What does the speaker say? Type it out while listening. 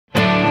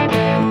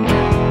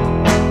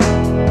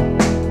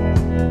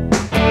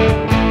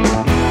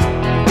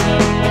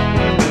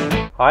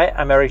Hi,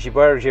 I'm Eric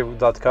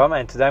Boya.com,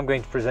 and today I'm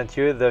going to present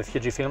you the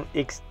Fujifilm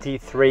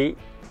X-T3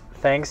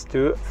 thanks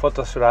to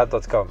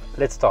photosura.com.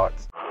 Let's start.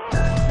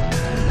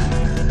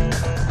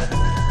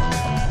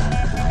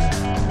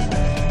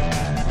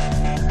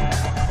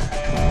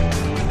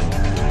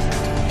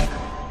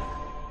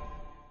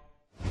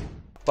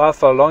 Well,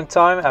 for a long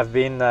time I've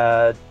been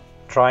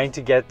trying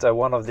to get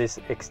one of these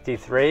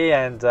X-T3,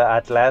 and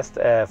at last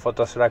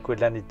Photosura could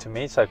lend it to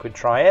me so I could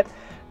try it.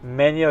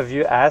 Many of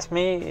you asked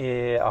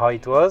me how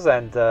it was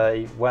and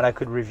when I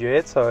could review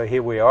it, so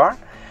here we are.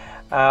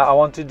 I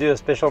want to do a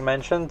special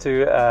mention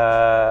to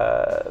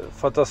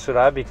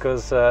Photosura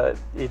because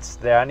it's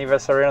their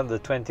anniversary on the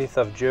 20th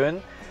of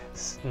June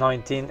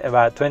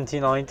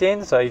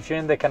 2019. So if you're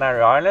in the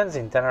Canary Islands,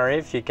 in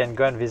Tenerife, you can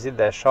go and visit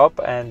their shop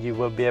and you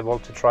will be able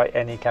to try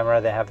any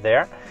camera they have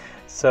there.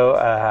 So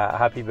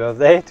happy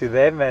birthday to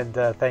them, and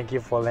thank you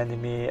for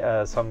lending me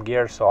some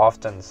gear so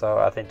often. So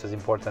I think it was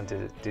important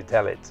to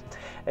tell it,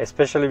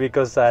 especially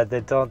because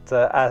they don't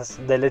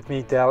they let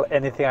me tell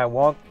anything I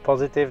want,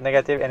 positive,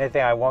 negative,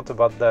 anything I want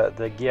about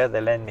the gear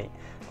they lend me.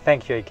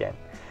 Thank you again.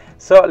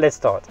 So let's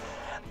start.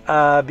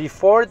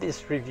 Before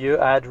this review,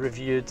 I had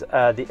reviewed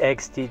the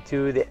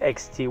X-T2, the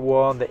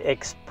X-T1, the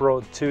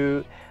XproO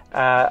 2.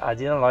 I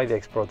didn't like the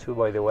XproO 2,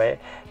 by the way.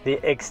 The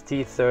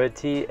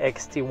X-T30,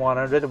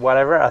 X-T100,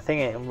 whatever. I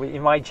think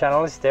in my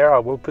channel is there. I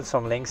will put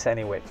some links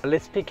anyway.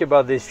 Let's speak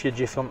about this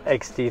Fujifilm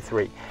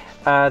X-T3.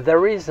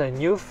 There is a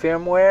new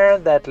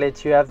firmware that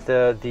lets you have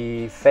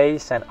the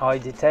face and eye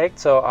detect.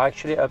 So I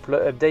actually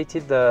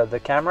updated the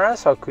camera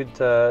so I could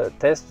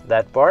test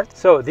that part.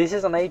 So this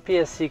is an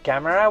APS-C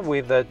camera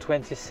with a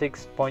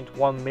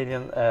 26.1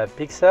 million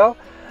pixel.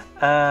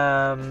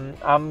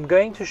 I'm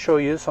going to show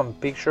you some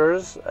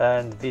pictures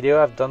and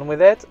video I've done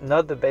with it.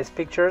 Not the best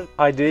pictures.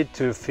 I do it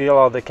to feel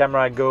how the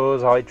camera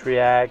goes, how it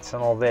reacts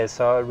and all this.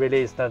 So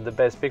really it's not the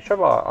best picture,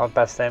 but I'll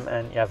pass them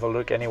and you have a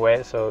look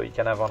anyway, so you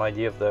can have an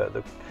idea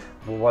of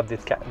what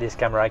this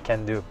camera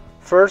can do.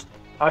 First,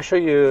 I'll show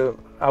you,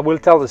 I will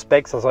tell the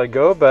specs as I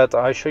go, but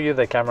I'll show you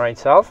the camera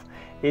itself.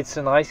 It's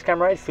a nice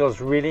camera. It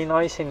feels really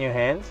nice in your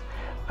hands.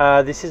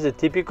 This is a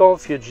typical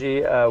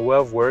Fuji way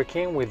of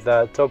working with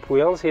the top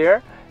wheels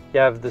here. You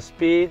have the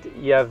speed,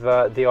 you have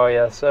the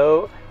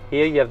ISO,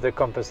 here you have the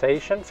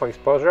compensation for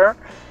exposure.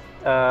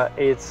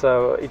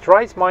 It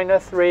writes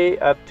 -3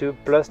 up to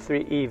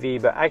 +3 EV,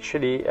 but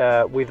actually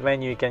with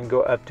menu you can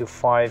go up to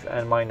 5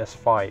 and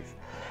 -5.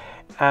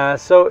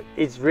 So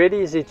it's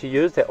really easy to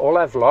use. They all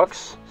have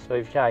locks, so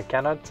if I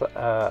cannot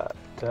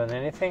turn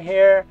anything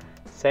here,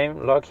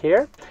 same lock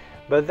here.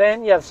 But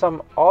then you have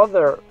some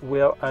other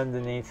wheel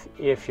underneath.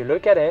 If you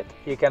look at it,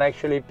 you can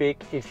actually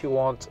pick if you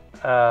want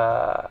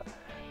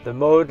the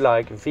mode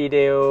like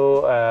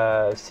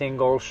video,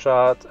 single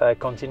shot,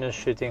 continuous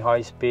shooting,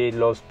 high speed,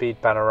 low speed,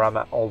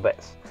 panorama, all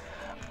this.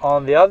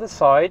 On the other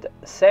side,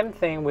 same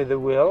thing with the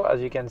wheel. As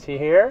you can see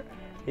here,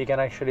 you can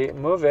actually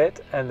move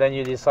it and then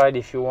you decide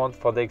if you want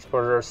for the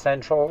exposure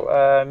central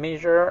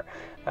measure,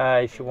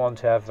 if you want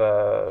to have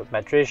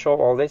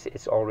matricial, all this,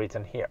 it's all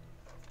written here.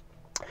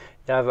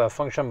 You have a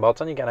function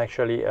button you can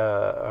actually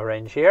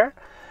arrange here.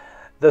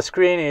 The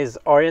screen is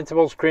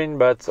orientable screen,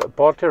 but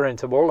partly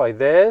orientable like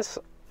this,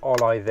 or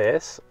like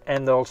this,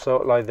 and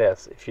also like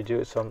this if you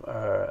do some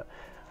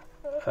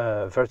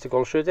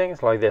vertical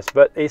shootings like this,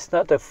 but it's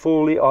not a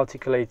fully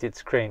articulated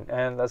screen,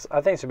 and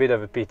I think it's a bit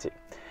of a pity.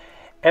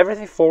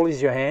 Everything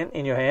falls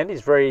in your hand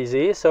is very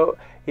easy, so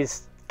it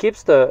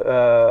keeps the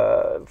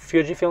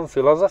Fujifilm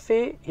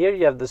philosophy. Here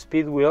you have the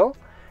speed wheel,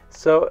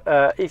 so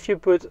if you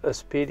put a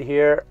speed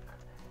here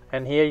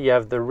and here you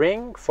have the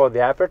ring for the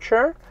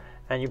aperture,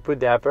 and you put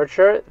the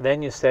aperture,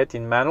 then you set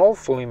in manual,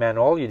 fully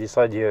manual. You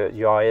decide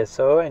your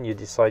ISO and you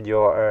decide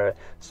your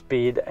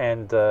speed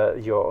and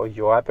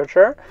your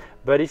aperture.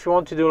 But if you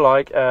want to do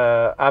like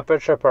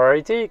aperture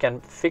priority, you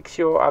can fix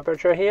your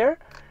aperture here.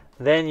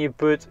 Then you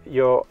put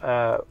your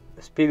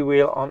speed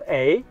wheel on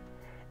A,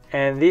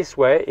 and this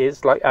way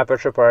is like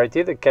aperture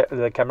priority.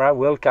 The camera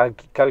will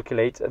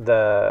calculate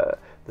the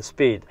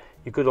speed.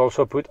 You could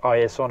also put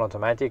ISO on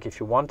automatic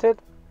if you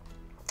wanted.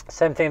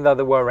 Same thing the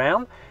other way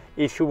around.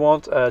 If you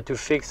want to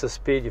fix the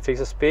speed, you fix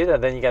the speed, and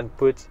then you can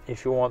put,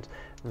 if you want,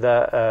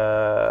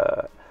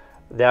 the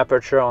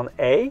aperture on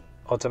A,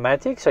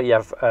 automatic, so you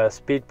have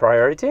speed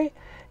priority.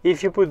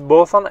 If you put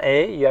both on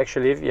A, you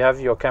have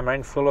your camera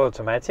in full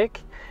automatic.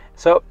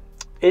 So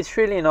it's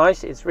really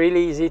nice, it's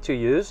really easy to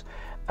use.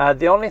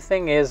 The only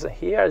thing is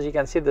here, as you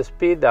can see, the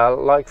speed are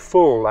like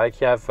full,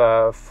 like you have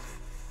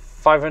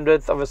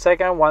 500th of a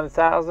second,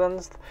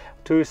 1,000th,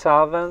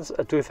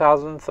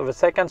 2,000th of a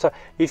second. So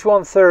if you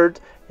want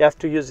third, you have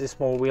to use this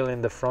small wheel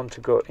in the front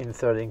to go in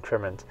third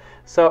increment.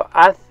 So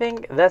I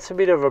think that's a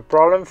bit of a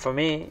problem for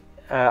me.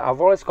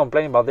 I've always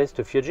complained about this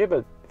to Fuji,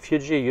 but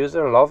Fuji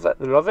users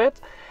love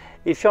it.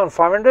 If you're on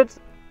 500,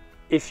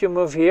 if you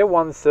move here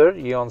 1/3,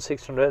 you're on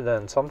 600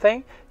 and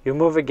something. You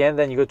move again,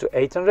 then you go to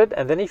 800,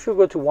 and then if you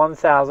go to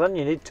 1,000,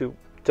 you need to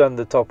turn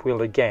the top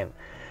wheel again.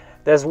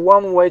 There's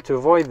one way to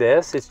avoid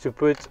this, is to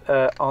put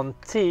on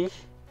T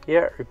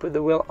here you put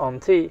the wheel on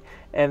T,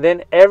 and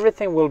then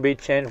everything will be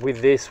changed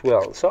with this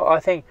wheel. So I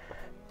think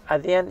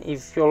at the end,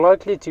 if you're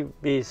likely to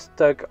be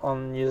stuck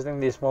on using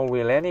this small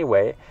wheel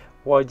anyway,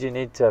 why do you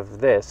need to have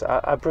this?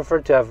 I prefer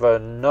to have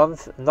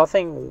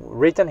nothing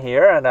written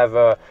here and have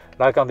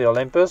like on the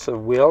Olympus, a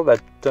wheel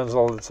that turns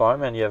all the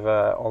time and you have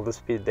all the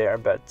speed there.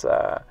 But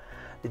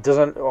it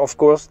doesn't, of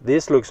course,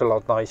 this looks a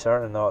lot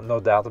nicer, no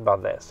doubt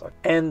about this.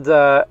 And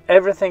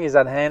everything is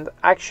at hand.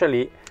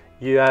 Actually,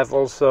 you have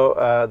also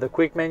the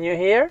quick menu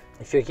here.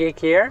 If you click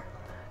here,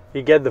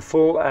 you get the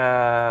full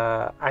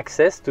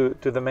access to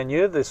the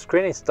menu. The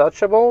screen is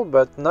touchable,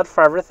 but not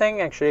for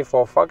everything, actually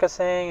for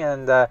focusing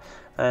and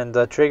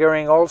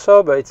triggering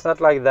also, but it's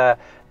not like the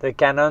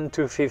Canon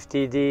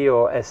 250D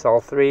or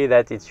SL3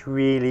 that it's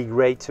really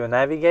great to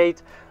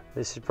navigate.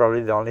 This is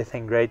probably the only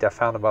thing great I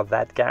found about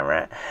that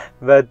camera,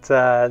 but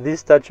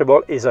this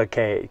touchable is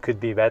okay. It could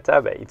be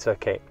better, but it's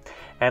okay.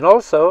 And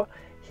also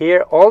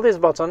here, all these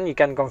buttons you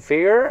can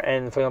configure,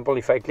 and for example,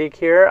 if I click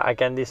here, I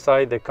can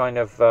decide the kind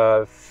of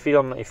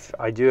film. If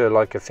I do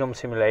like a film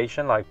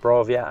simulation, like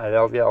Provia,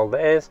 Adelvia, all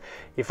this.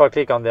 If I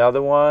click on the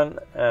other one,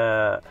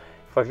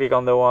 if I click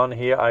on the one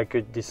here, I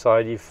could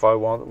decide if I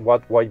want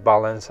what white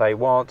balance I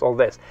want, all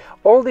this.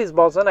 All these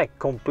buttons are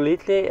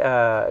completely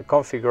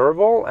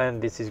configurable,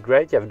 and this is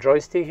great. You have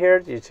joystick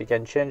here, so you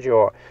can change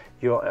your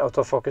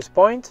autofocus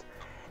point.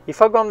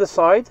 If I go on the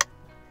side,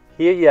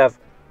 here you have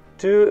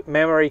 2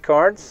 memory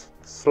cards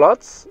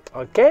slots.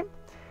 Okay,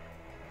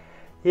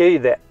 here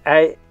the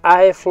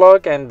IF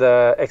lock and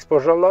the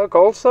exposure lock.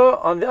 Also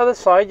on the other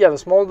side you have a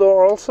small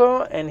door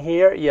also, and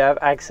here you have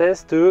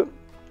access to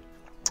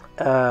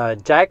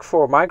jack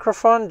for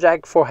microphone,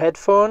 jack for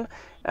headphone,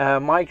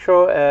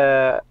 micro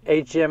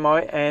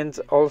HDMI, and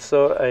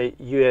also a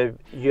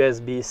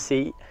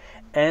USB-C.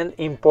 And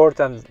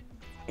important,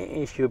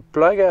 if you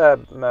plug a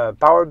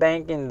power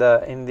bank in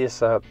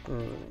this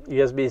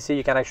USB-C,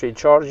 you can actually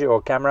charge your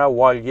camera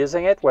while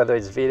using it, whether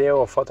it's video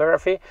or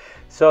photography.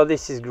 So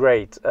this is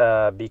great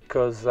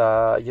because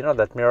you know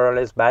that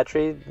mirrorless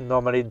battery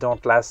normally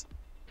don't last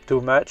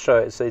too much, so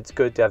it's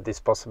good to have this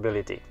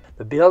possibility.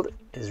 The build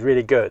is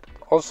really good.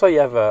 Also, you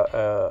have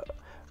a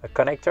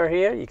connector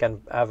here. You can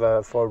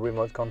have for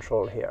remote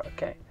control here.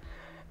 Okay,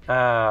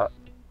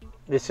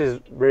 this is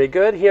really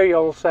good. Here you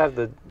also have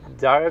the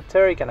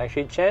diopter. You can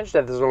actually change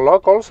that. There's a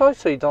lock also,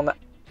 so you don't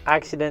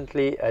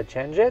accidentally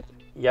change it.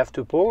 You have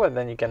to pull and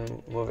then you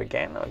can move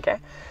again. Okay,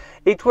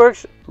 it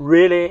works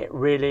really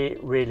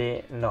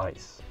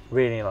nice,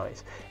 really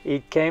nice.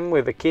 It came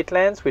with a kit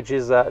lens, which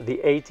is the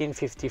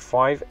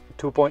 1855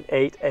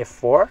 2.8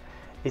 f4.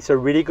 It's a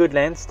really good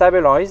lens,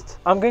 stabilized.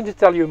 I'm going to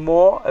tell you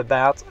more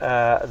about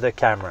the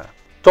camera.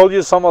 Told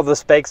you some of the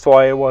specs while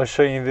I was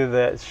showing you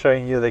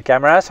the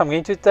camera. So I'm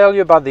going to tell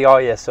you about the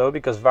ISO,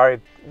 because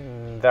very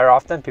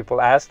often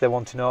people ask, they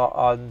want to know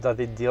how does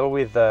it deal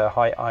with the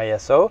high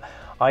ISO.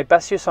 I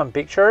pass you some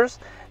pictures.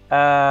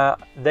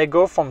 They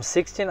go from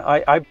 16.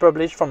 I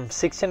published from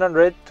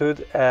 1600 to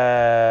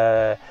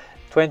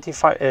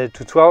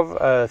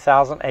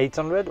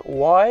 12,800.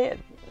 Why?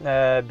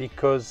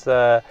 Because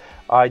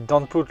I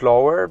don't put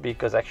lower,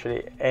 because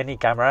actually any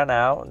camera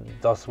now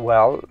does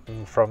well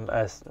from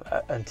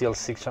until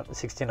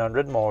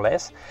 1600 more or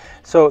less.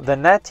 So the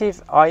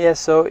native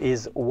ISO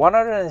is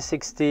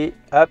 160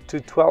 up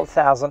to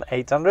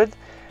 12,800,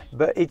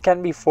 but it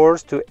can be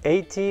forced to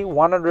 80,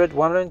 100,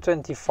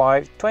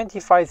 125,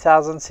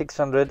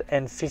 25,600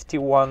 and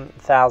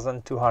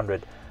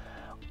 51,200.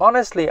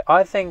 Honestly,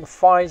 I think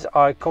files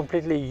are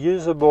completely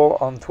usable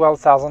on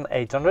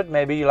 12,800.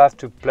 Maybe you'll have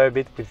to play a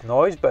bit with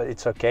noise, but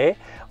it's okay.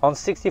 On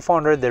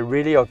 6400, they're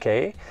really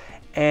okay.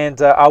 And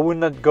I would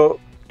not go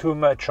too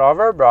much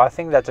over, but I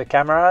think that a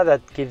camera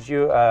that gives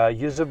you a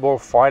usable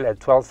file at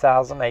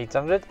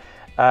 12,800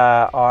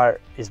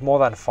 is more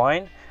than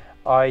fine.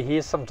 I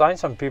hear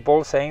sometimes some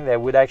people saying they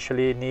would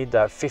actually need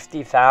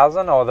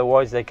 50,000,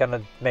 otherwise they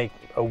cannot make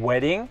a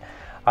wedding.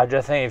 I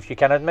just think if you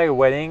cannot make a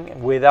wedding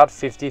without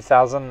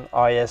 50,000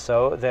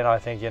 ISO, then I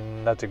think you're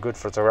not a good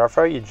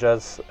photographer. You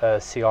just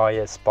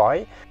CIS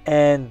spy.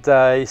 And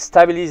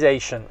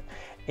stabilization,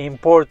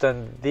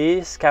 important.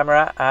 This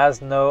camera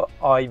has no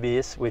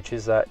IBIS, which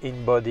is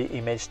in-body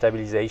image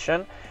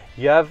stabilization.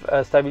 You have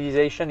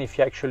stabilization if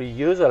you actually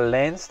use a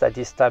lens that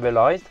is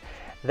stabilized.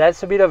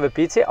 That's a bit of a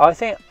pity. I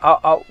think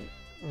I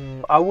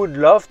would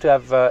love to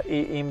have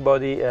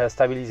in-body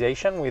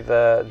stabilization with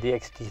the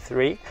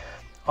X-T3.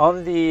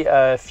 On the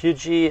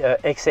Fuji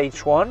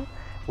X-H1,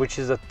 which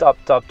is the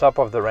top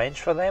of the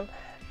range for them,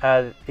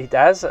 it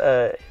has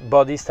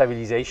body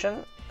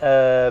stabilization,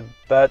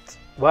 but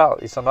well,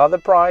 it's another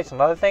price,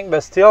 another thing,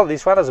 but still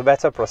this one has a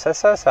better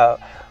processor, so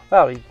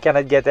well, you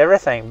cannot get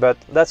everything, but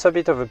that's a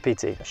bit of a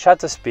pity.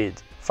 Shutter speed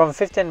from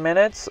 15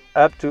 minutes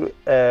up to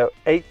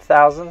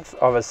 8,000th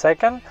of a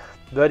second,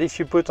 but if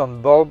you put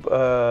on bulb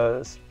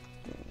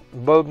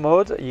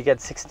mode, you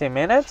get 60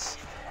 minutes.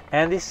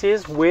 and this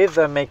is with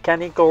a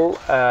mechanical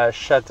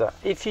shutter.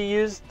 If you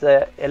use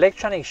the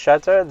electronic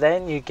shutter,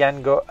 then you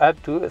can go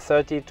up to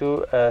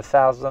 32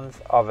 thousandths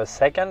of a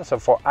second. So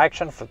for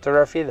action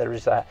photography, there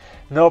is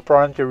no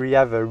problem to really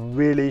have a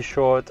really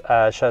short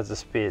shutter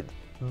speed.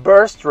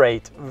 Burst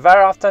rate.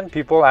 Very often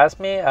people ask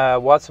me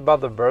what's about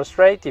the burst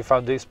rate if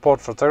I'm doing sport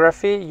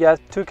photography. You have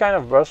two kinds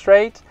of burst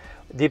rate.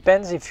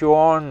 Depends if you're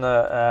on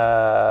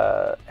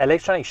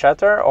electronic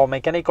shutter or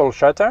mechanical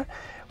shutter.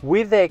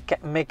 With the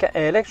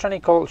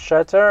electronical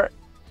shutter,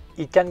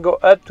 it can go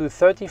up to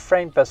 30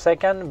 frames per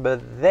second, but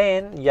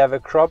then you have a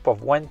crop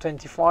of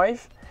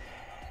 125.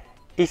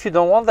 If you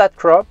don't want that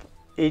crop,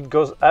 it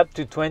goes up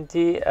to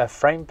 20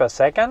 frames per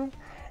second.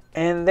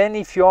 And then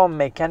if you're on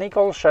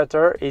mechanical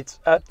shutter, it's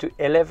up to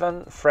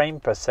 11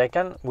 frames per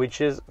second,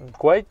 which is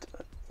quite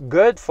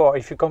good for,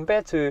 if you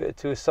compare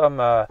to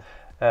some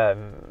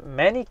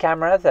many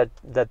cameras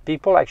that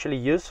people actually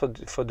use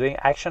for doing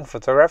action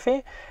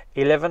photography.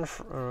 11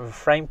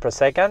 frames per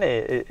second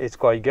it's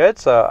quite good,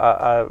 so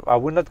I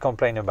would not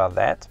complain about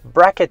that.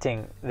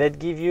 Bracketing, that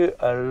give you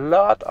a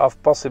lot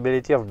of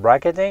possibility of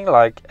bracketing,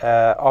 like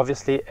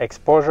obviously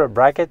exposure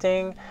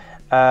bracketing,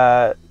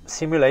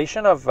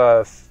 simulation of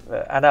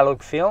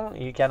analog film.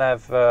 You can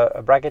have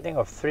a bracketing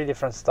of 3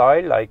 different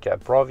styles, like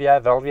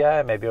Provia,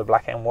 Velvia, maybe a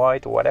black and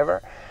white or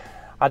whatever.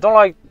 I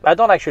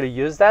don't actually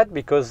use that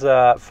because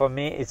for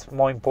me it's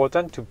more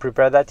important to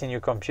prepare that in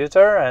your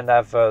computer and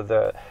have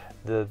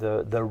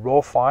the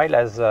raw file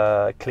as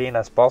clean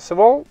as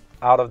possible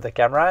out of the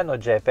camera, no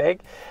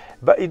JPEG.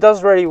 But it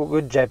does really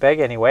good JPEG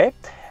anyway.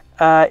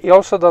 It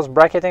also does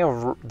bracketing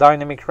of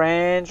dynamic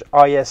range,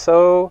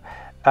 ISO,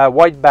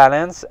 white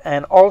balance,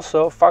 and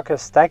also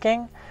focus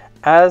stacking,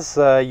 as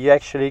you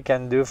actually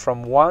can do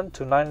from 1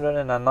 to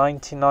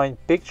 999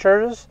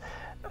 pictures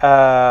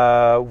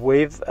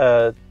with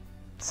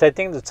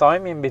setting the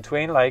time in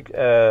between, like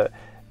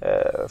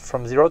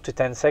from 0 to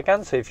 10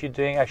 seconds. So if you're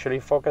doing actually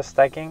focus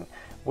stacking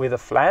with a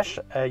flash,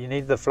 you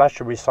need the flash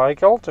to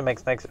recycle to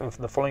make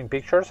the following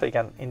picture, so you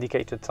can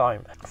indicate the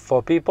time.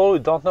 For people who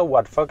don't know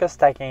what focus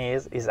stacking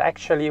is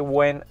actually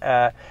when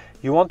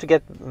you want to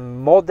get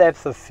more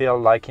depth of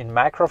field, like in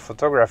macro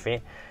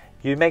photography.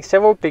 You make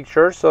several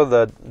pictures, so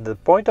the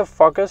point of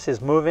focus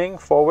is moving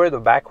forward or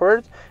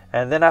backward,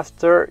 and then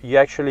after you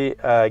actually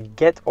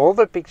get all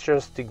the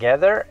pictures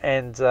together,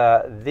 and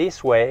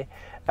this way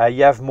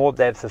you have more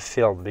depth of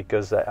field,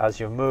 because as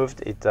you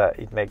moved,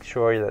 it makes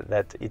sure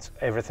that it's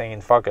everything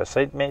in focus. So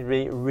it may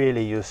be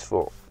really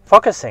useful.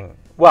 Focusing,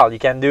 well, you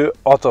can do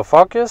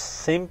autofocus,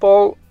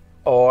 simple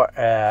or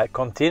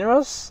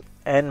continuous,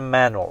 and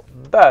manual,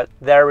 but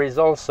there is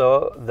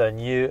also the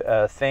new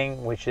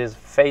thing, which is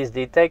face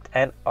detect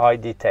and eye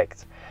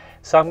detect.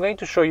 So I'm going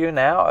to show you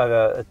now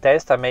a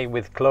test I made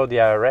with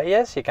Claudia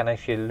Reyes. You can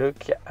actually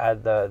look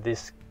at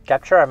this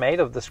capture I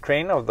made of the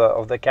screen of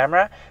the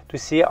camera to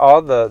see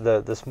how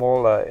the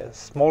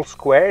small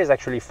square is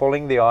actually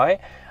following the eye.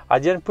 I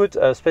didn't put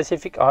a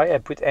specific eye, I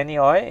put any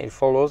eye. It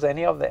follows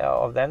any of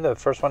them, the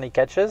first one he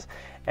catches.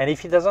 And if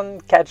he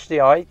doesn't catch the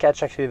eye,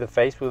 catch actually the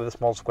face with a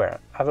small square.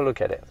 Have a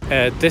look at it.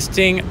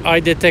 Testing eye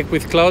detect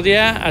with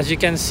Claudia. As you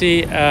can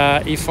see,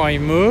 if I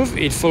move,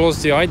 it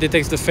follows the eye,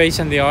 detects the face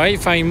and the eye.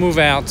 If I move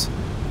out,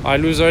 I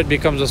lose her, it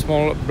becomes a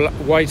small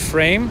white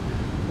frame.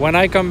 When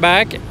I come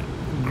back,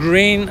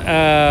 green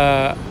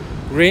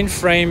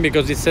frame,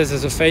 because it says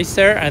there's a face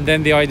there, and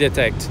then the eye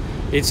detect.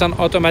 It's an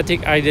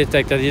automatic eye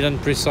detect. I didn't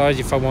precise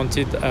if I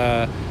wanted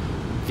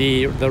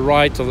the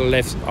right or the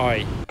left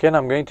eye. Okay, and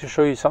I'm going to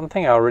show you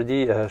something I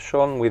already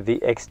shown with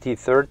the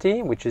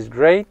X-T3, which is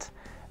great.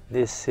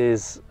 This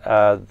is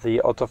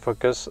the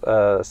autofocus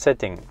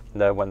setting,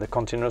 the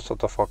continuous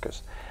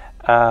autofocus.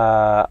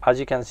 As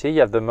you can see, you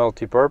have the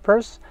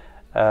multi-purpose.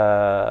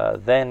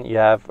 Then you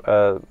have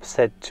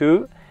set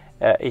 2.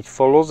 It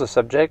follows the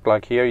subject,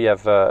 like here you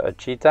have a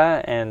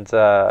cheetah, and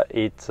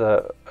it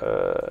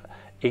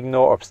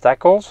ignore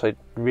obstacles, so it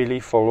really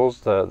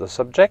follows the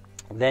subject.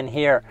 Then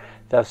here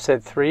they have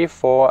set 3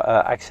 for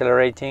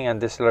accelerating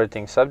and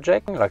decelerating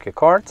subject, like a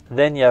cart.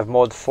 Then you have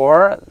mode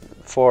 4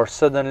 for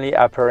suddenly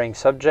appearing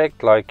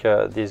subject, like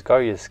this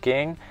guy is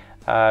skiing.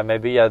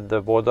 Maybe at the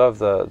border of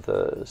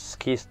the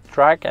ski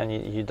track, and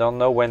you don't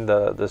know when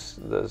the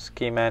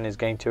ski man is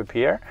going to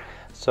appear.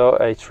 So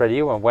it's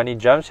ready. When he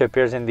jumps, he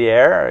appears in the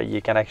air.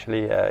 You can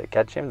actually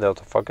catch him. The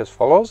autofocus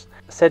follows.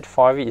 Set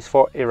 5 is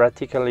for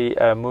erratically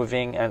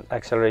moving and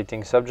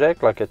accelerating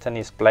subject, like a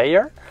tennis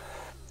player.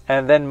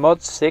 And then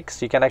mode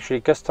 6, you can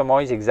actually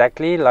customize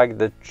exactly, like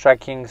the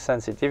tracking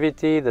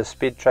sensitivity, the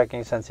speed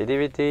tracking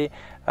sensitivity,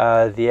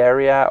 the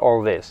area,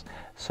 all this.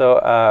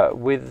 So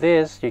with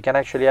this, you can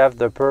actually have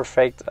the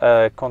perfect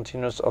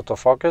continuous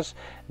autofocus,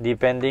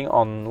 depending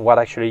on what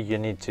actually you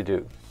need to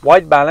do.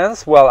 White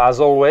balance, well, as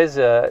always,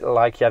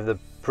 like you have the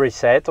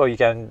preset, or you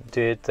can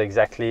do it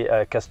exactly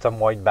custom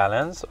white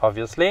balance,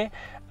 obviously.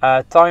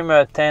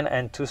 timer 10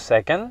 and 2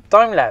 seconds.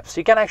 Time lapse,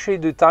 you can actually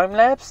do time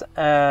lapse.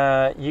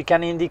 You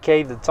can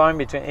indicate the time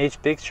between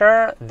each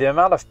picture, the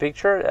amount of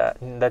picture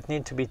that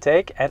need to be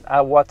taken, and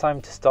at what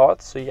time to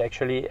start, so you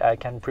actually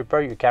can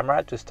prepare your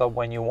camera to stop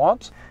when you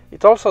want.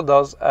 It also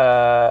does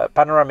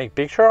panoramic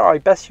picture. I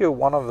pass you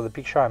one of the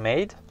picture I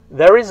made.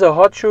 There is a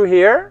hot shoe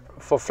here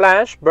for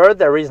flash, but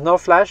there is no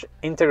flash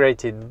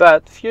integrated,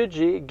 but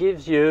Fuji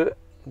gives you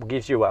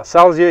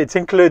sells you, it's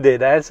included,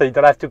 so you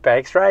don't have to pay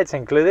extra, it's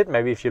included.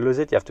 Maybe if you lose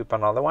it, you have to pay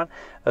another one.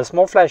 A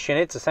small flash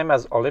unit, the same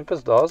as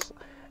Olympus does,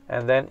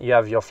 and then you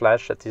have your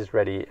flash that is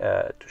ready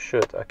to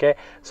shoot. Okay,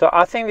 so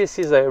I think this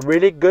is a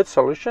really good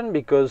solution,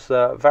 because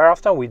very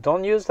often we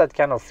don't use that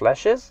kind of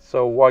flashes,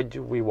 so why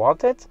do we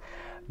want it?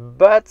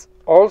 But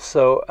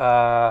also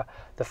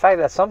the fact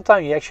that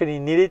sometimes you actually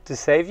need it to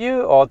save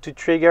you or to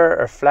trigger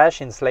a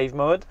flash in slave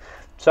mode.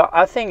 So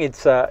I think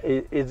it's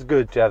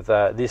good to have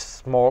this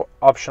small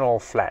optional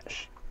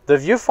flash. The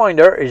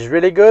viewfinder is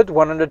really good,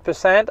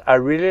 100%. I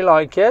really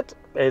like it.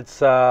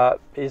 It's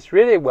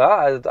really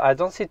well. I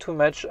don't see too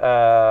much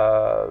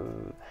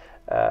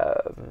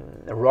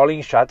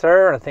rolling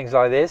shutter and things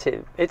like this.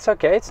 It's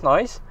okay. It's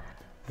nice.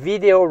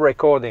 Video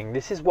recording.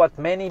 This is what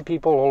many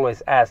people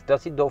always ask.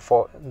 Does it do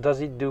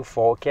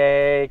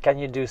 4K? Can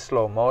you do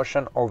slow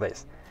motion? All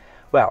this.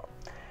 Well,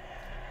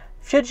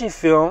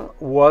 Fujifilm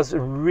was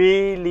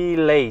really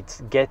late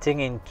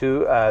getting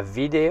into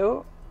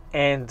video,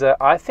 and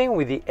I think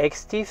with the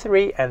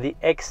X-T3 and the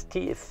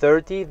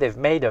X-T3 they've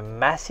made a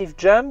massive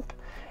jump,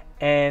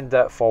 and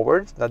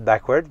forward, not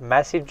backward,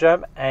 massive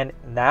jump, and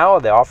now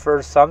they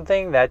offer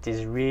something that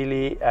is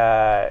really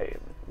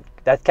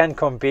that can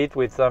compete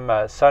with some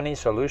Sony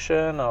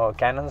solution or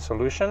Canon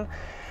solution.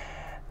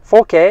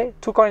 4K,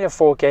 two kind of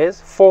 4Ks,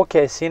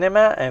 4K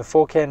cinema and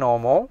 4K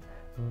normal,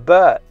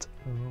 but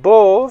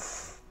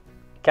both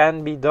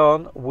can be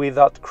done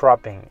without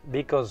cropping,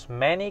 because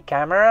many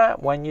camera,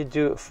 when you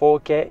do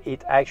 4K,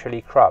 it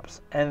actually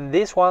crops, and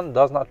this one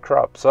does not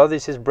crop, so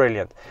this is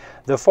brilliant.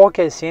 The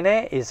 4K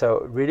Cine is a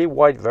really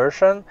wide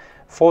version,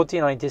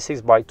 4096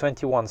 by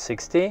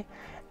 2160,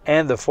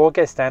 and the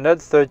 4K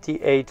standard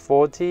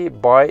 3840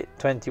 by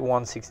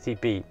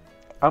 2160p.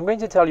 I'm going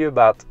to tell you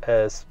about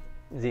the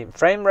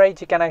frame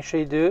rate you can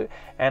actually do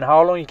and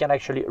how long you can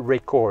actually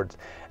record.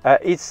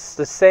 It's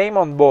the same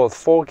on both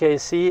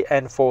 4K-C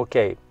and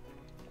 4K.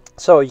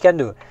 So you can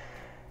do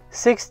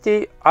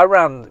 60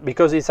 around,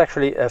 because it's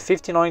actually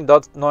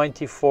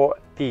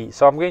 59.94p.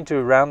 So I'm going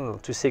to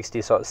round to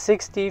 60. So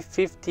 60,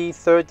 50,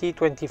 30,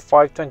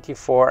 25,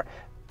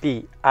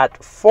 24p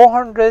at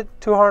 400,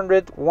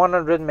 200,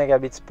 100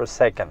 megabits per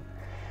second.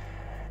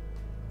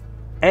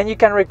 And you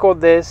can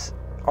record this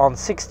on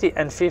 60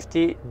 and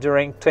 50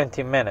 during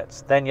 20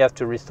 minutes. Then you have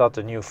to restart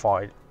a new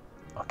file.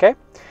 Okay?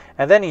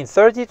 And then in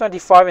 30,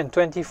 25, and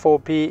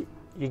 24p,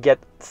 you get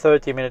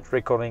 30-minute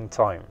recording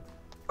time.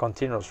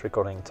 Continuous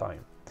recording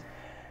time.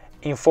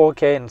 In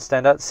 4K and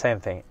standard, same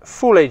thing.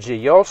 Full HD,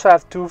 you also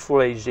have two Full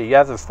HD. You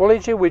have the Full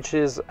HD, which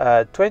is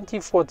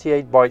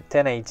 2048 by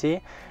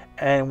 1080,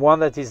 and one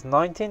that is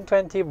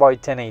 1920 by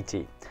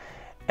 1080.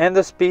 And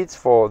the speeds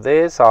for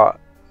this are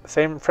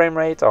frame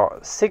rate are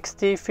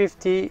 60,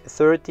 50,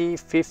 30,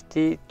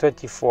 50,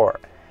 24.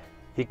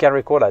 You can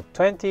record at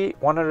 20,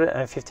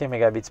 150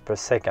 megabits per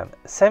second.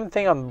 Same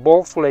thing on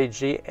both Full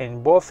HD.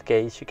 In both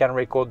cases, you can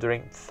record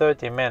during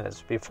 30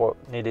 minutes before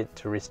needed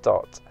to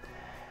restart.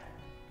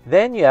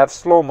 Then you have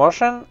slow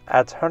motion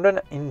at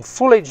 100 in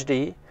Full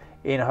HD,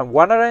 in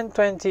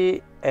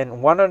 120 and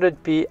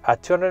 100p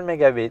at 200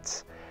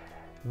 megabits,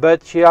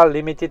 but you are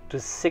limited to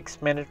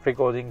 6-minute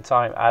recording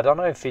time. I don't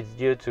know if it's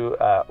due to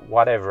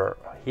whatever,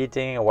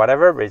 heating or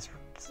whatever, but it's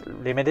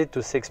limited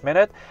to 6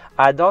 minutes.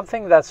 I don't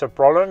think that's a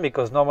problem,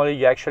 because normally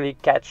you actually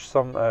catch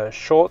some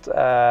short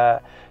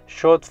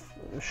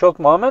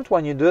moment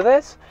when you do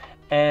this,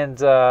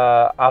 and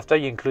after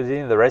you include it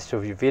in the rest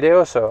of your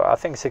video. So I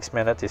think 6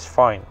 minutes is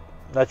fine.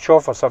 Not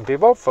sure for some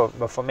people,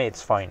 but for me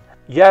it's fine.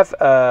 You have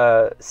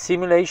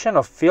simulation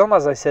of film,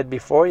 as I said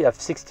before. You have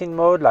 16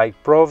 mode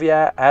like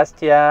Provia,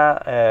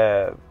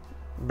 Astia,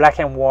 black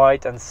and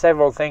white, and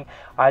several things.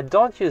 I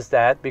don't use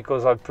that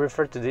because I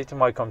prefer to do it on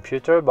my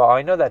computer, but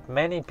I know that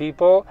many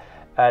people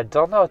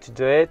don't know how to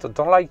do it or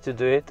don't like to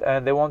do it,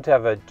 and they want to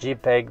have a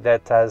JPEG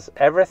that has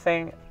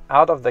everything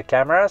out of the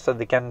camera so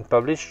they can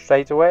publish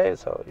straight away.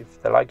 So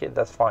if they like it,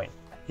 that's fine.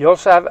 You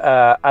also have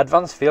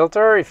advanced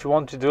filter if you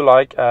want to do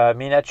like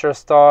miniature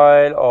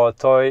style or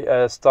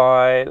toy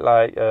style,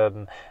 like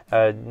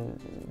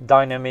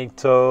dynamic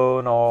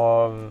tone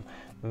or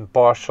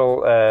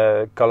partial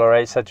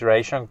color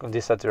saturation,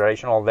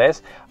 desaturation, all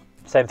this.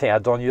 Same thing, I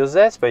don't use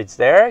this, but it's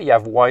there. You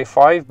have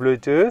Wi-Fi,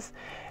 Bluetooth,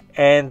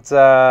 and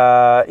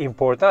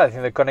important, I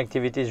think the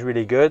connectivity is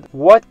really good.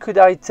 What could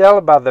I tell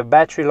about the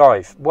battery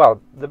life?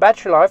 Well, the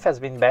battery life has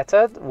been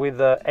bettered. With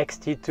the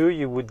X-T2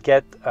 you would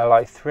get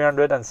like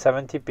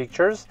 370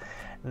 pictures.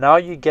 Now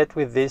you get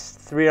with this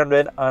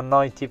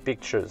 390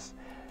 pictures.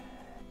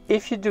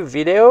 If you do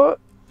video,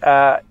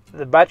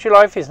 the battery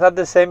life is not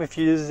the same if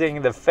you're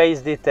using the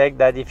face detect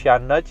that if you are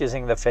not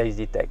using the face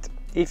detect.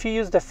 if you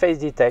use the face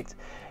detect,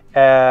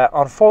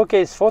 on 4K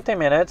it's 40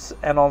 minutes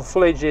and on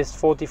Full HD it's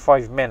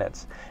 45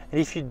 minutes. And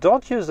if you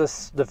don't use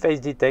the face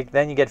detect,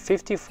 then you get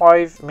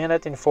 55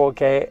 minutes in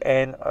 4K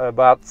and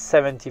about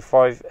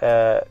 75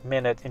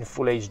 minutes in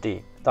Full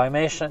HD.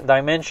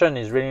 Dimension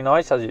is really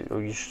nice, as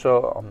you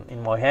saw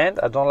in my hand.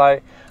 I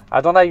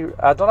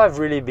don't have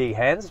really big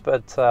hands,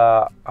 but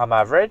I'm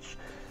average.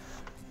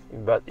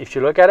 But if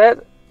you look at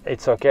it,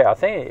 it's okay. I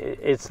think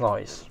it's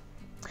nice.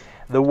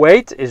 The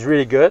weight is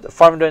really good,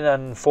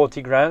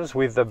 540 grams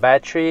with the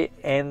battery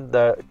and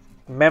the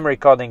memory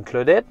card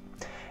included.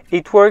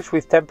 It works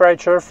with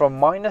temperature from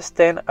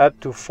 -10 up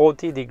to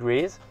 40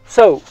 degrees.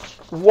 So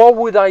what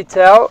would I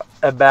tell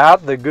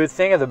about the good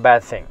thing and the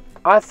bad thing?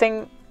 I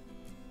think,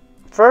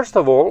 first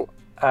of all,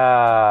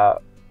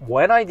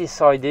 when I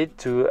decided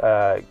to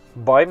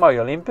buy my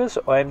Olympus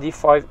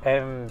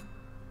OMD5M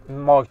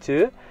Mark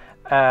II,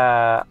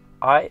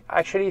 I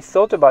actually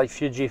thought about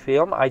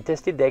Fujifilm. I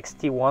tested the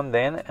X-T1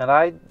 then,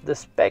 and the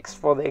specs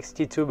for the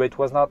X-T2, but it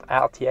was not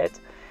out yet.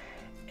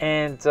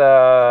 And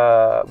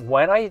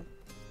when I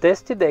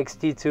tested the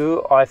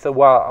X-T2, I thought,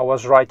 well, I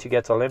was right to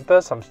get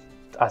Olympus.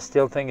 I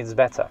still think it's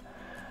better.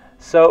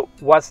 So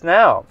what's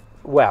now?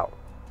 Well,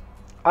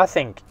 I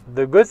think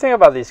the good thing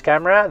about this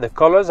camera, the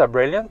colors are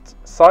brilliant,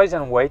 size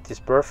and weight is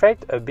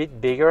perfect, a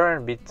bit bigger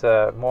and a bit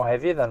more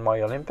heavy than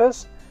my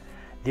Olympus.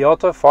 The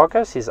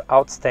autofocus is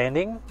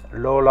outstanding,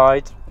 low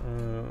light,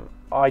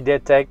 eye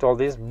detect, all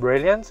this,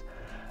 brilliant.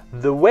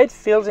 The way it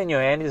feels in your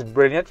hand is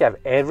brilliant. You have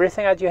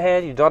everything at your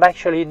hand. You don't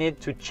actually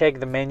need to check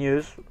the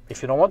menus.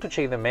 If you don't want to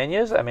check the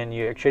menus, I mean,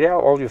 you actually have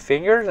all your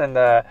fingers, and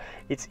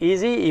it's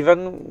easy,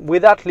 even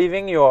without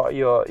leaving your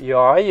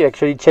eye. You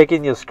actually check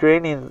in your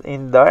screen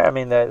in there. I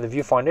mean, the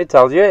viewfinder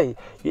tells you.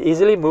 You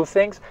easily move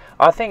things.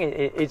 I think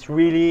it's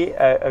really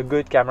a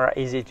good camera,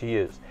 easy to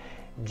use.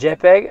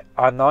 JPEG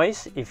are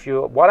nice.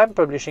 What I'm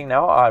publishing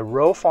now are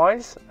RAW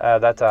files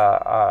that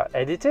are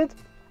edited,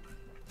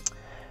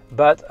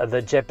 but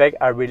the JPEG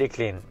are really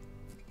clean.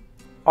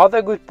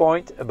 Other good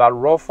point about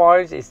RAW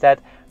files is that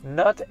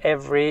not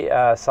every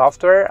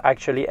software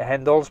actually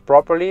handles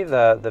properly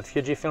the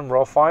Fujifilm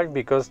RAW file,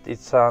 because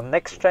it's an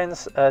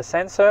X-Trans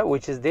sensor,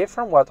 which is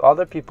different what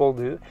other people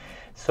do.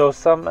 So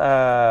some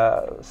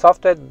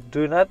software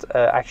do not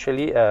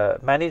actually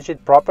manage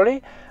it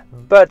properly.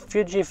 But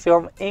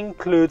Fujifilm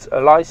includes a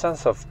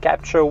license of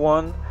Capture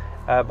One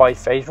by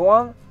Phase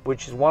One,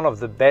 which is one of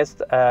the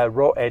best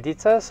RAW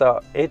editors. So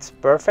it's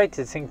perfect.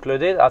 It's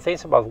included. I think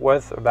it's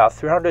worth about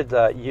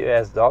 $300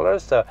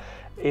 US. So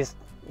it's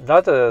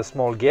not a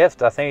small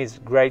gift. I think it's a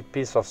great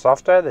piece of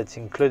software that's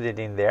included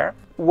in there.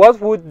 What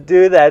would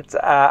do that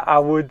I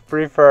would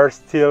prefer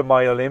still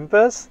my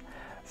Olympus?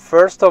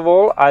 First of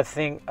all, I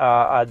think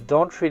I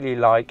don't really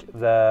like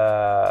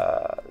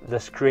the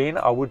screen.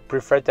 I would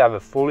prefer to have a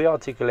fully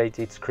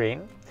articulated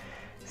screen.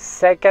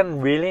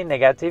 Second, really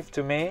negative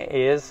to me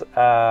is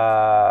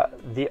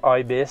the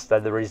IBIS,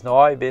 that there is no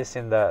IBIS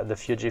in the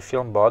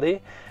Fujifilm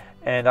body.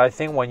 And I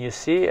think when you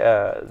see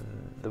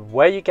the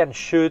way you can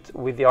shoot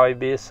with the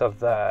IBIS of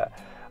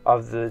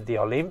the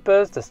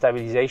Olympus, the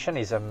stabilization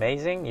is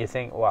amazing. You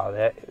think, wow,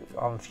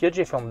 on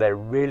Fujifilm they're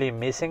really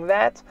missing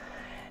that.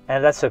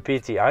 And that's a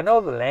pity. I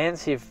know the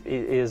lens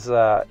is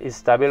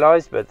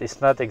stabilized, but it's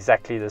not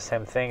exactly the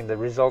same thing. The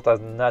result is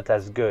not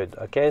as good.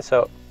 Okay,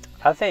 so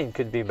I think it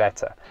could be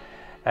better.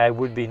 It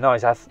would be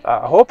nice. I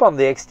hope on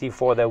the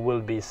X-T4 there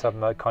will be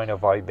some kind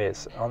of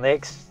IBIS. On the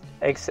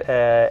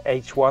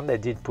H1 they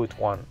did put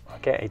one.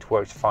 Okay, it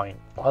works fine.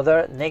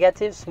 Other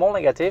negative, small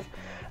negative,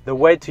 the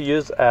way to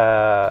use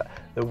the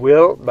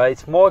wheel, but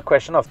it's more a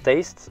question of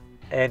taste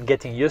and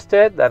getting used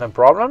to it than a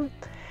problem.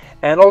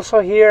 And also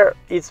here,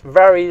 it's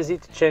very easy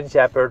to change the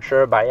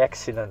aperture by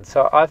accident.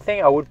 So I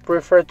think I would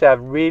prefer to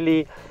have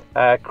really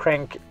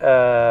crank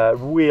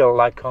wheel,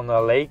 like on a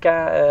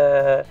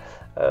Leica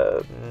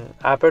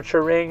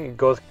aperture ring. It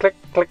goes click,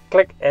 click,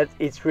 click, and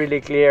it's really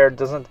clear.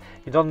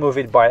 You don't move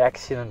it by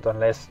accident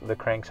unless the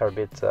cranks are a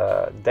bit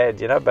dead,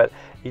 you know, but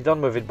you don't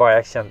move it by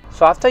accident.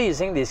 So after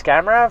using this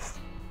camera,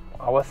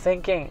 I was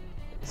thinking,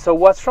 so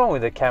what's wrong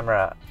with the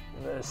camera?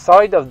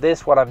 Side of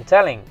this, what I'm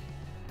telling.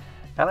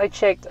 And I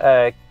checked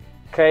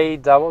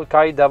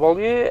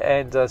KW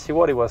and see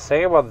what he was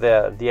saying about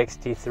the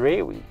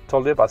X-T3. We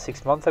told you about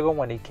 6 months ago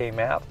when it came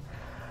out,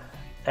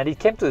 and he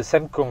came to the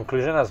same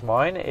conclusion as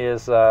mine.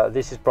 Is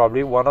this is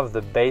probably one of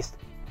the best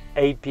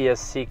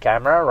APS-C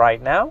camera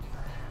right now.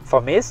 For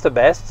me, it's the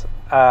best.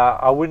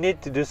 I would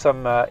need to do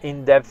some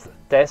in-depth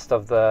test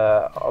of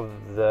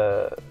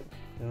the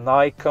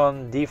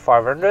Nikon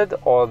D500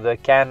 or the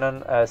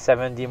Canon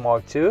 7D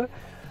Mark II,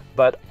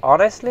 but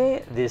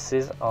honestly, this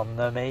is an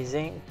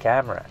amazing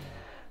camera.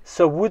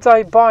 So would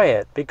I buy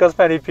it? Because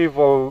many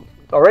people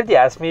already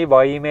asked me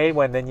by email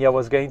when I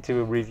was going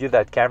to review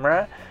that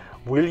camera,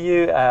 will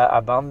you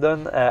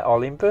abandon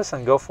Olympus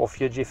and go for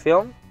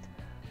Fujifilm?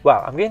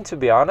 Well, I'm going to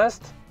be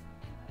honest.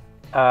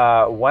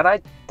 When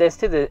I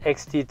tested the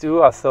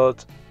X-T2, I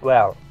thought,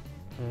 well,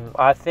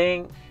 I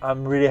think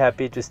I'm really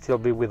happy to still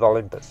be with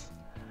Olympus.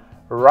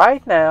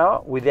 Right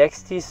now, with the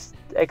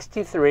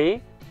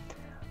X-T3,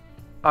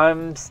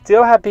 I'm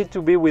still happy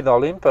to be with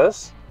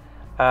Olympus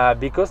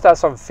because there are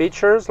some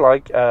features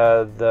like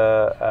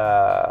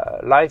the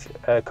live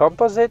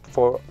composite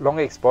for long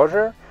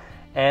exposure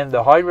and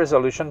the high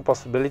resolution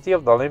possibility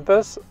of the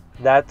Olympus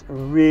that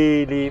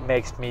really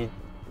makes me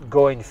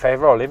go in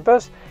favor of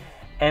Olympus.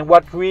 And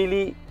what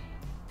really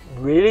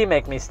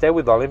make me stay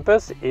with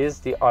Olympus is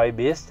the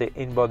IBIS, the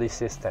in-body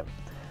system.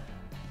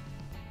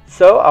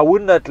 So I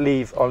would not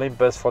leave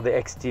Olympus for the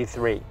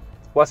X-T3.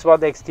 What's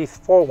about the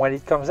X-T4 when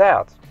it comes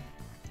out?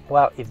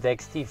 Well, if the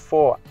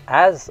X-T4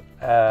 has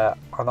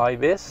an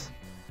IBIS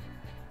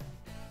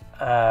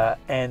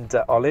and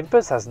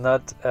Olympus has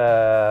not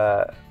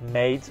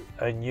made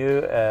a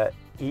new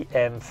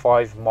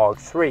EM5 Mark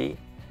III,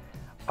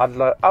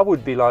 I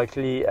would be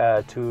likely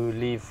to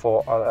leave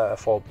for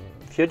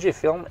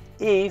Fujifilm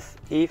if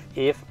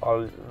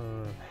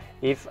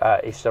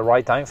it's the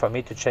right time for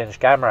me to change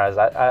cameras.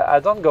 I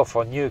don't go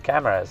for new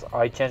cameras.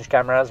 I change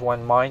cameras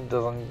when mine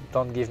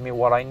don't give me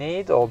what I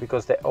need, or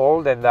because they're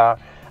old and they're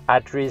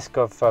at risk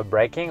of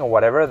breaking or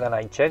whatever, then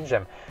I change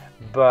them.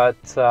 But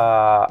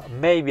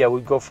maybe I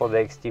would go for the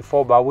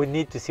X-T4, but I would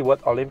need to see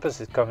what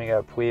Olympus is coming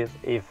up with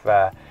if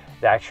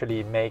they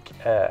actually make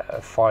a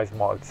 5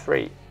 Mark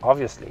III,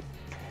 obviously.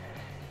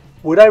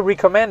 Would I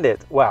recommend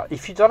it? Well,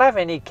 if you don't have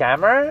any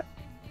camera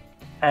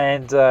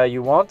and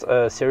you want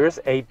a serious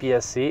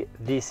APS-C,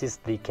 this is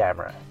the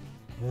camera,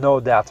 no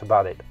doubt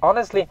about it.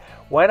 Honestly,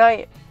 when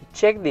I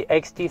checked the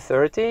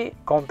X-T3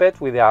 compared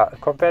with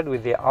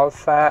the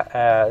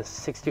Alpha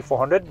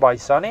 6400 by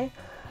Sony,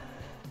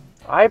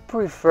 I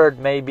preferred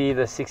maybe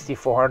the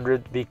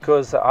 6400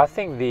 because I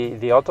think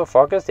the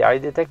autofocus, the eye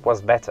detect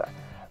was better.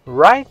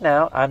 Right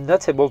now, I'm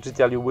not able to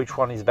tell you which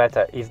one is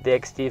better, if the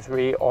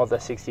X-T3 or the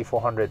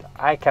 6400.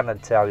 I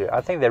cannot tell you.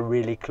 I think they're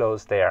really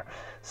close there.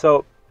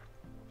 So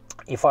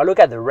if I look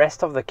at the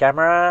rest of the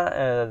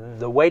camera,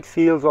 the weight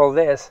fields, all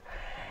this,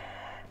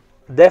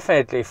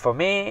 definitely for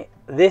me,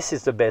 this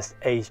is the best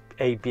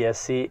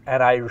APS-C,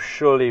 and I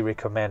surely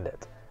recommend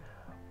it.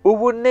 Who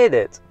would need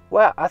it?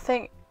 Well, I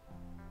think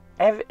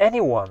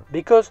anyone,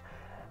 because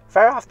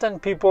very often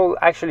people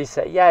actually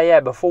say, yeah,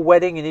 but for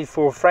wedding you need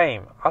full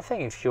frame. I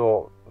think if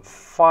your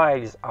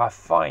files are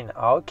fine,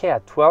 okay,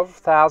 at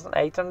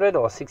 12,800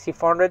 or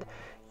 6400,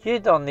 you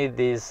don't need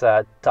these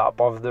top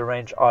of the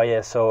range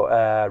ISO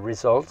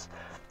results.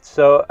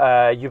 So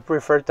you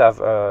prefer to have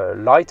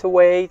lighter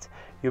weight,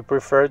 you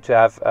prefer to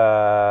have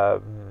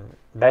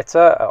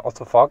better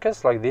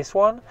autofocus like this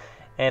one,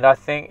 and I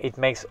think it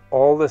makes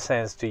all the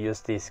sense to use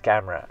this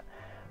camera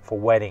for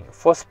wedding.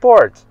 For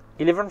sport,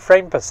 11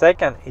 frames per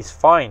second is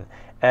fine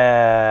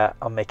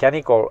on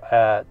mechanical,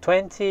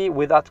 20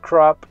 without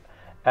crop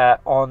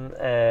on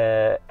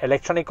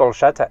electronical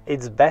shutter.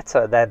 It's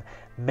better than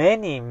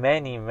many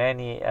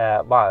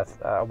well,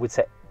 I would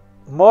say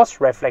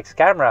most reflex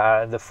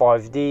camera, the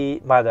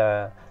 5D,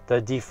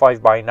 the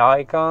D5 by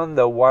Nikon,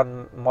 the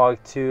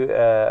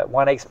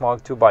 1X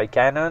Mark II by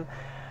Canon,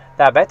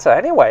 they're better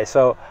anyway.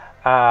 So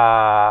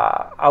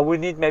I would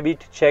need maybe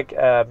to check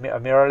a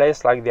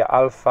mirrorless like the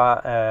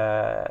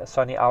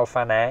Sony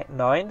Alpha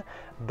 9,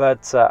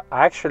 but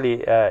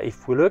actually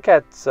if we look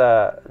at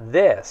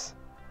this,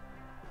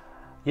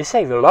 you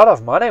save a lot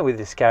of money with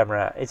this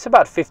camera. It's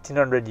about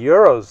 1,500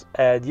 euros,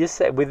 and you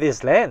say with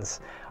this lens,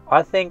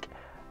 I think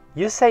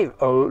you save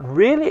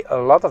really a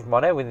lot of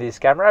money with this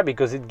camera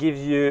because it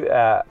gives you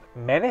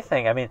many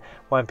things. I mean,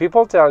 when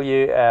people tell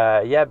you,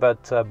 yeah,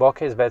 but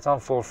bokeh is better on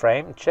full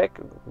frame, check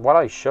what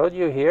I showed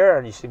you here,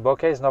 and you see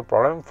bokeh is no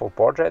problem for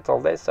portrait, all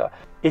this. So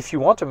if you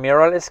want a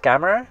mirrorless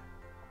camera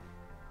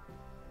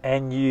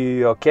and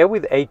you're okay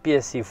with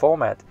APS-C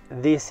format,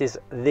 this is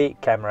the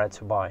camera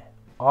to buy.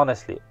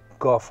 Honestly,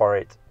 go for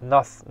it.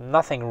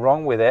 Nothing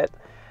wrong with it.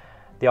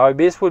 The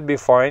IBIS would be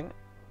fine,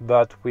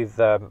 but with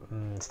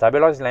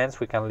stabilized lens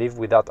we can live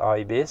without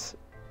IBIS,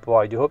 but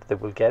I do hope they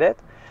will get it.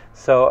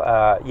 So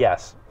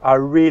yes, I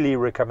really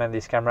recommend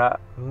this camera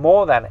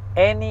more than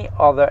any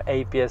other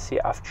APS-C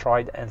I've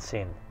tried and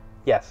seen.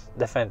 Yes,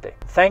 definitely.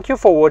 Thank you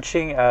for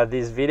watching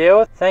this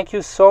video. Thank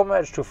you so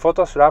much to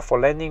Photosula for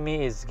lending me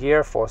his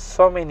gear for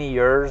so many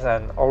years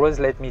and always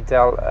let me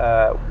tell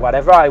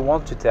whatever I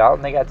want to tell,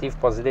 negative,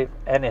 positive,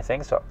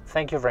 anything. So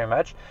thank you very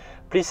much.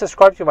 Please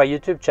subscribe to my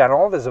YouTube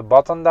channel. There's a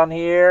button down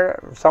here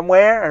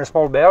somewhere and a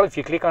small bell. If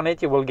you click on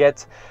it, you will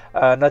get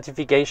a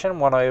notification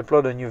when I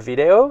upload a new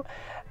video.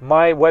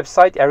 My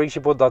website,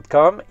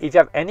 ericgibault.com. If you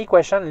have any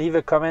question, leave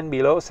a comment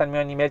below. Send me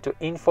an email to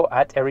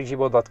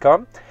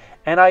info@ericgibault.com.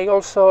 And I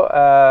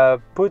also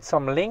put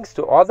some links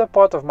to other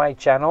parts of my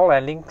channel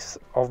and links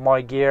of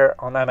my gear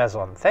on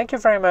Amazon. Thank you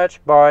very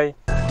much. Bye.